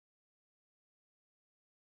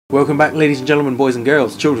Welcome back, ladies and gentlemen, boys and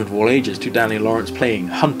girls, children of all ages, to Danny Lawrence playing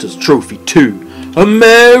Hunter's Trophy 2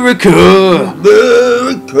 America!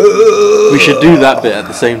 America! We should do that bit at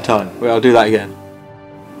the same time. Wait, I'll do that again.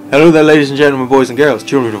 Hello there, ladies and gentlemen, boys and girls,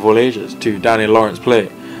 children of all ages, to Danny Lawrence play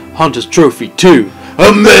Hunter's Trophy 2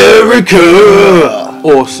 America!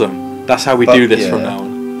 Awesome. That's how we do this from now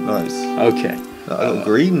on. Nice. Okay. I got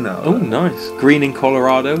green now. Oh, nice. Green in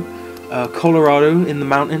Colorado. Colorado in the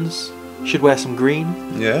mountains. Should wear some green.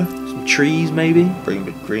 Yeah. Some trees, maybe. Bring a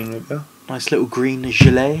bit of green with you. Nice little green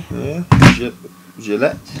gilet. Yeah.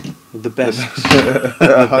 Gillette. The best.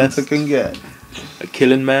 A hunter can get. A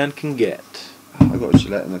killing man can get. I got a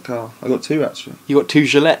Gillette in the car. I got two actually. You got two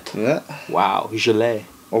Gillette? Yeah. Wow, gilet.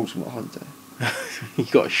 Ultimate hunter. You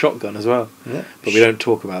got a shotgun as well. Yeah. But we don't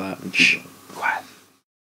talk about that. Shh. Quiet.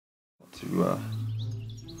 To,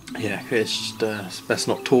 yeah, it's just it's best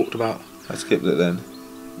not talked about. I skipped it then.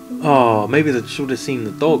 Oh, maybe they should have seen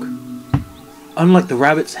the dog. Unlike the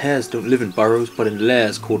rabbits, hares don't live in burrows but in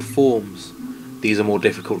lairs called forms. These are more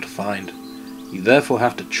difficult to find. You therefore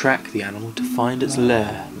have to track the animal to find its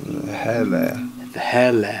lair. The hare lair. The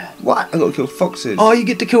hare lair. What? I got to kill foxes. Oh, you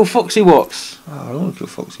get to kill Foxy Wox. Oh, I don't want to kill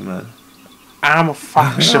Foxy Man. I'm a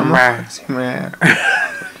foxy man. Foxy Man.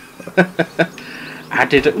 I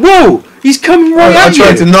did it. Whoa! He's coming right at you! I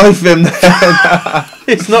tried to knife him then.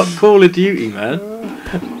 It's not Call of Duty, man.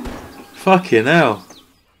 Fucking hell.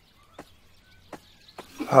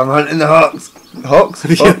 I'm hunting the hawks. Hawks?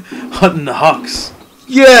 Hunting the hawks.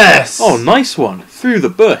 Yes! Oh, nice one. Through the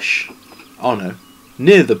bush. Oh no.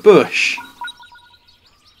 Near the bush.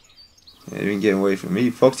 Yeah, you've been getting away from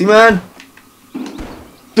me, Foxy Man.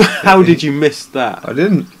 How did you miss that? I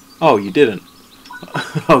didn't. Oh, you didn't.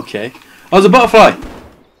 Okay. Oh, there's a butterfly.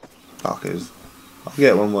 Fuckers. I'll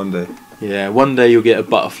get one day. Yeah, one day you'll get a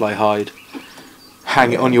butterfly hide.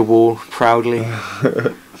 Hang it on your wall proudly.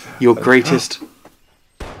 Your greatest.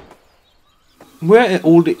 Where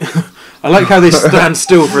all the? I like how they stand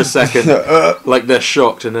still for a second, like they're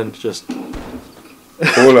shocked, and then just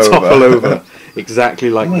topple over. Exactly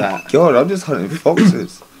like that. God, I'm just hunting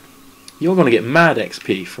foxes. You're gonna get mad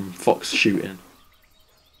XP from fox shooting.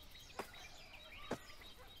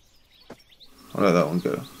 I'll let that one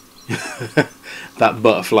go. That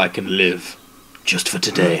butterfly can live, just for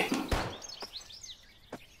today.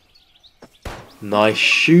 Nice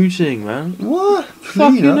shooting, man. What?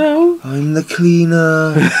 Fucking hell. I'm the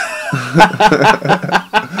cleaner.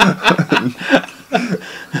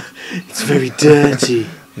 It's very dirty.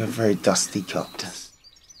 You're a very dusty cup.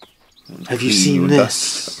 Have you seen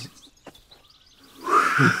this?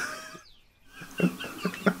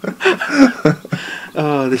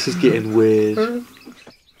 Oh, this is getting weird.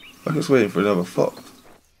 I'm just waiting for another fox.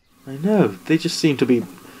 I know. They just seem to be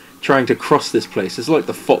trying to cross this place. It's like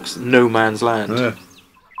the fox no man's land. Yeah.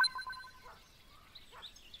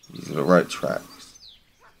 These are the right tracks.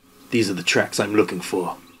 These are the tracks I'm looking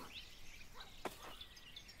for.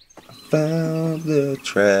 I found the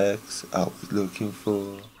tracks I was looking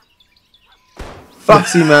for.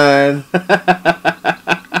 Foxy Man!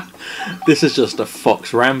 This is just a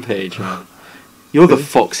fox rampage, man. You're the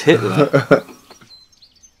fox Hitler.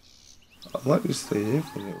 I might just stay here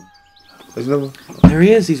for a little. There's another. There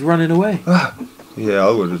he is, he's running away. Yeah,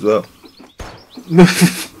 I would as well.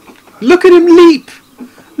 Look at him leap!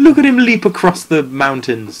 Look at him leap across the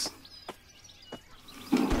mountains.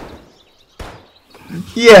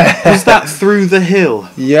 Yeah! Was that through the hill?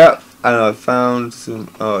 Yep, and I found some.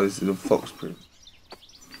 Oh, this is a fox print.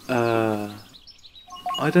 I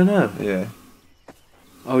don't know. Yeah.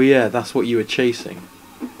 Oh yeah, that's what you were chasing.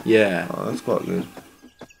 Yeah. Oh, that's quite good.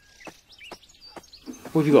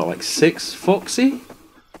 What have you got, like 6 Foxy?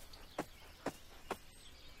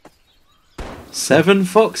 7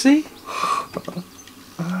 Foxy?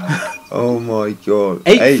 Oh my god.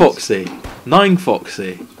 8 Foxy? 9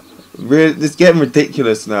 Foxy? It's getting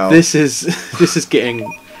ridiculous now. This is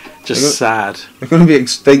getting just sad. They're gonna be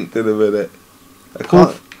extinct in a minute. I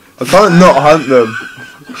can't not hunt them.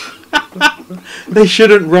 They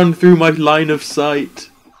shouldn't run through my line of sight.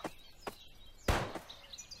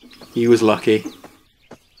 He was lucky.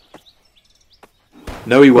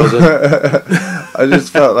 No, he wasn't. I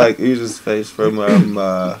just felt like Uza's face from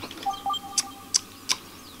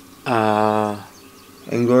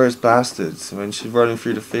Inglourious Bastards when she's running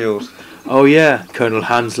through the field. Oh yeah, Colonel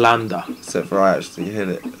Hans Landa. Except for I actually hit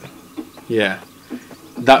it. Yeah.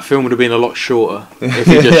 That film would have been a lot shorter if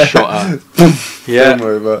he just shot her. Yeah. Don't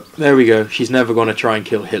worry about it. There we go. She's never going to try and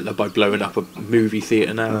kill Hitler by blowing up a movie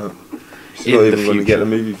theatre now. No. She's not even going to get a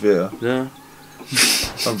movie theatre. No.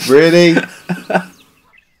 I'm really.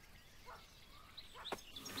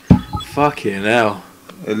 Fucking hell.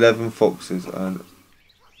 11 foxes and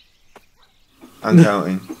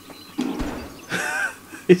counting.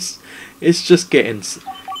 It's just getting...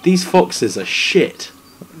 These foxes are shit.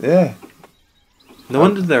 Yeah. No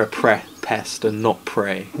wonder they're a pest and not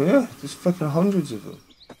prey. Yeah, there's fucking hundreds of them.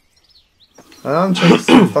 And I'm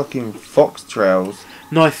chasing fucking fox trails.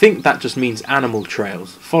 No, I think that just means animal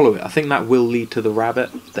trails. Follow it. I think that will lead to the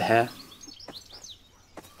rabbit, the hare.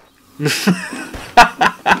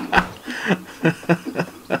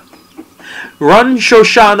 Run,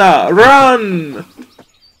 Shoshana! Run!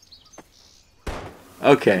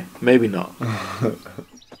 Okay, maybe not.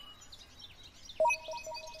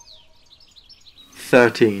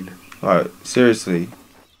 13. Alright, seriously.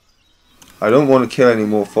 I don't want to kill any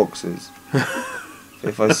more foxes.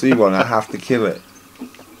 If I see one, I have to kill it.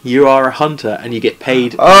 You are a hunter and you get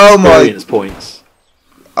paid experience points.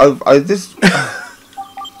 This...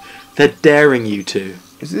 They're daring you to.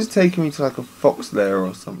 Is this taking me to like a fox lair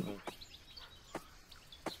or something?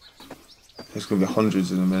 There's going to be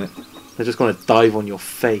hundreds in a minute. They're just going to dive on your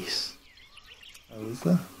face. Oh, is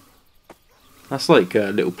that? That's like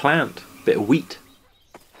a little plant. Bit of wheat.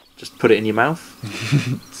 Just put it in your mouth.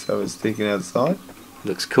 So it's sticking outside?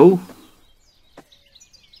 Looks cool.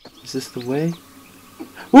 Is this the way?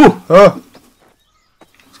 Woo! Oh!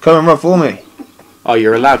 It's coming right for me. Oh,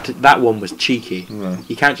 you're allowed to... That one was cheeky. Yeah.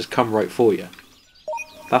 He can't just come right for you.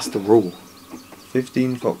 That's the rule.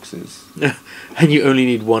 15 foxes. And you only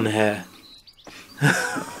need one hare.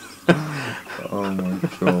 Oh my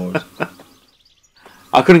god.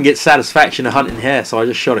 I couldn't get satisfaction of hunting hare, so I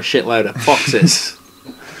just shot a shitload of foxes.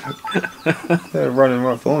 They're running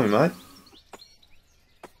right for me, mate.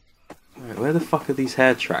 Right, where the fuck are these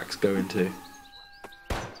hare tracks going to?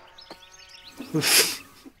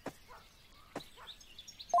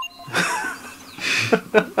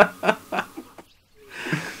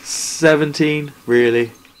 17?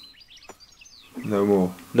 Really? No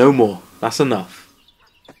more. No more. That's enough.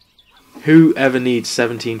 Who ever needs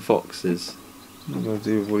 17 foxes? What am I going to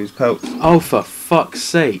do with all these pelts? Oh, for fuck's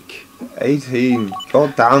sake. 18.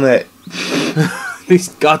 God damn it. These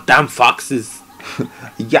goddamn foxes.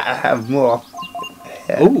 You gotta have more.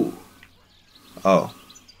 Yeah. Ooh. Oh.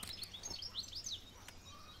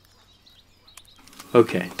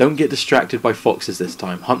 Okay, don't get distracted by foxes this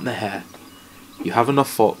time. Hunt the hare. You have enough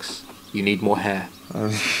fox. You need more hare.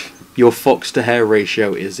 Your fox to hare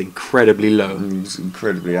ratio is incredibly low. It's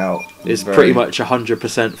incredibly out. It's pretty much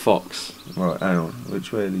 100% fox. Right, hang on.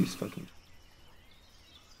 Which way are these fucking...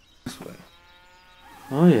 This way.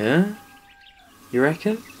 Oh yeah? You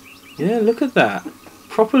reckon? Yeah, look at that.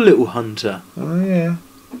 Proper little hunter. Oh yeah.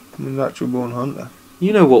 I'm a natural born hunter.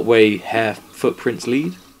 You know what way hare footprints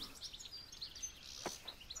lead?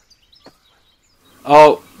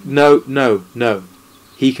 Oh, no, no, no.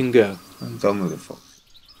 He can go. I'm done with the fox.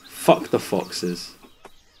 Fuck the foxes.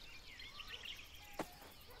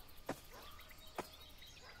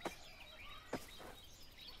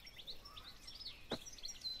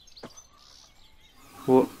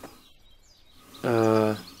 What?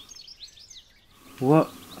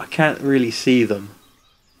 What? I can't really see them.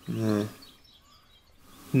 Yeah.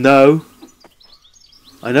 No.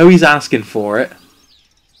 I know he's asking for it.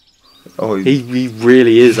 Oh, he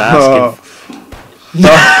really is asking.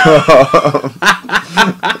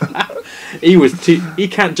 He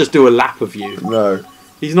can't just do a lap of you. No.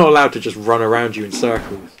 He's not allowed to just run around you in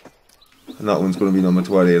circles. And that one's going to be number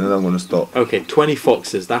 20 and then I'm going to stop. Okay, 20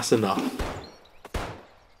 foxes, that's enough.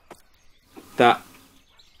 That...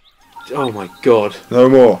 Oh my god. No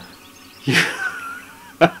more.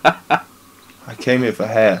 I came here for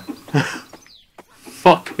hair.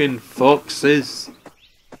 Fucking foxes.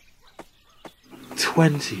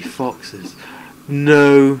 20 foxes.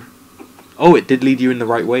 No. Oh, it did lead you in the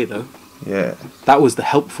right way though. Yeah. That was the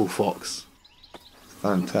helpful fox.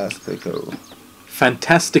 Fantastico.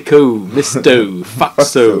 Fantastico, Misto,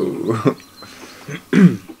 Foxo.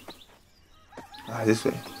 This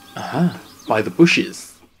way. Aha, by the bushes.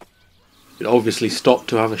 It obviously stopped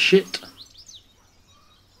to have a shit.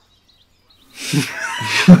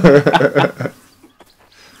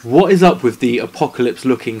 What is up with the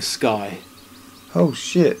apocalypse-looking sky? Oh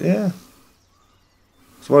shit, yeah.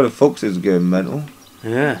 That's why the foxes are going mental.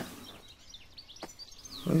 Yeah.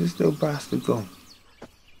 Where's this little bastard gone?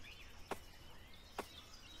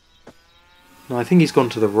 No, I think he's gone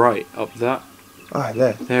to the right, up that. Ah,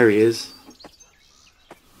 there. There he is.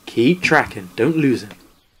 Keep tracking, don't lose him.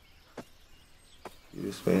 You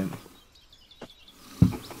this way in.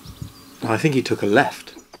 No, I think he took a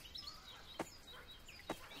left.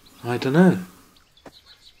 I don't know.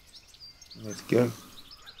 Let's go.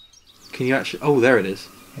 Can you actually... Oh, there it is.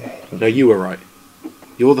 Yeah. No, you were right.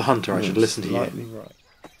 You're the hunter, I should listen to you. Slightly right.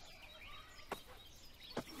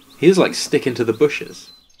 He's like sticking to the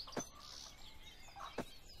bushes.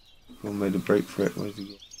 One made a break for it. Where's he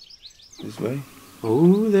go? This way?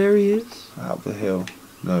 Oh, there he is. Up the hill.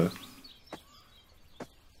 No.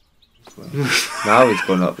 This way. Now he's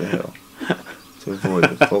gone up the hill. To avoid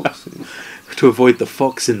the foxes. To avoid the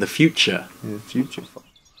fox in the future. In the future fox.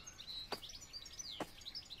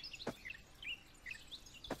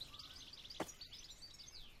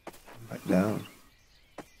 Back down.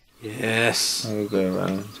 Yes. I'll go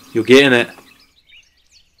around. You're getting it.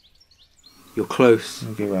 You're close.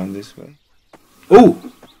 I'll go around this way.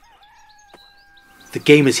 Oh! The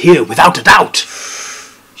game is here, without a doubt!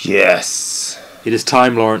 Yes! It is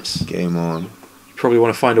time, Lawrence. Game on. You probably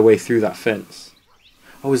want to find a way through that fence.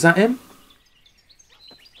 Oh, is that him?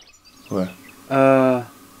 Where?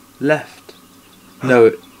 Left.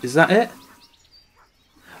 No, is that it?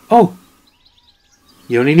 Oh!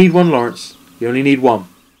 You only need one, Lawrence. You only need one.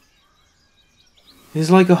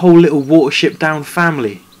 There's like a whole little watership down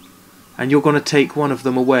family. And you're going to take one of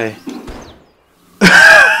them away.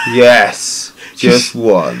 Yes! Just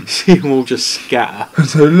one. See them all just scatter.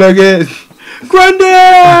 Don't look it!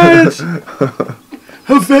 Granddad!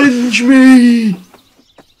 Avenge me!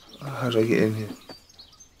 How do I get in here?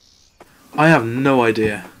 I have no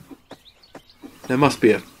idea. There must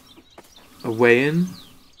be a way in.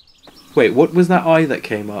 Wait, what was that eye that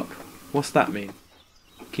came up? What's that mean?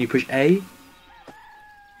 Can you push A?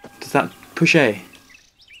 Does that push A?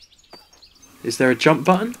 Is there a jump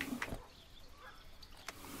button?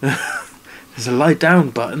 There's a lie down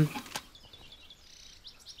button.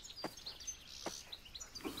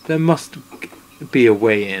 There must be a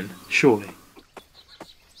way in, surely.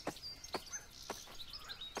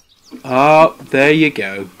 Oh, there you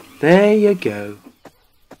go. There you go.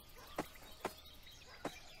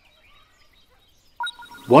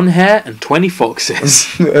 One hare and 20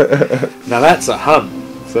 foxes. Now that's a hunt.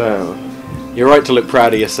 So, You're right to look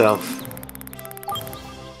proud of yourself.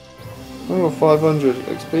 oh, 500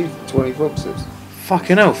 XP for 20 foxes.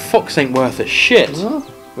 Fucking hell, fox ain't worth a shit. Well,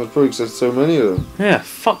 that proves there's so many of them. Yeah,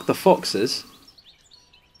 fuck the foxes.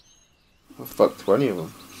 Well, fuck 20 of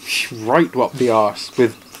them. Right up the arse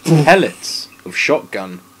with pellets of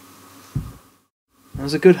shotgun. That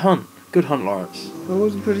was a good hunt. Good hunt, Lawrence. That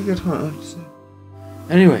was a pretty good hunt, I have to say.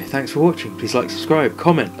 Anyway, thanks for watching. Please like, subscribe,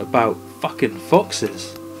 comment about fucking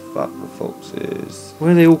foxes. Fuck the foxes.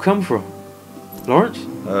 Where do they all come from? Lawrence? I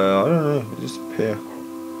don't know. They just appear.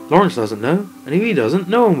 Lawrence doesn't know. And if he doesn't,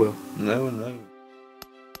 no one will. No one knows.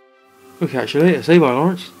 We'll catch you later. Say bye,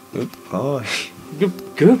 Lawrence. Goodbye.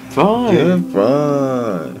 Goodbye.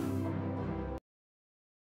 Goodbye.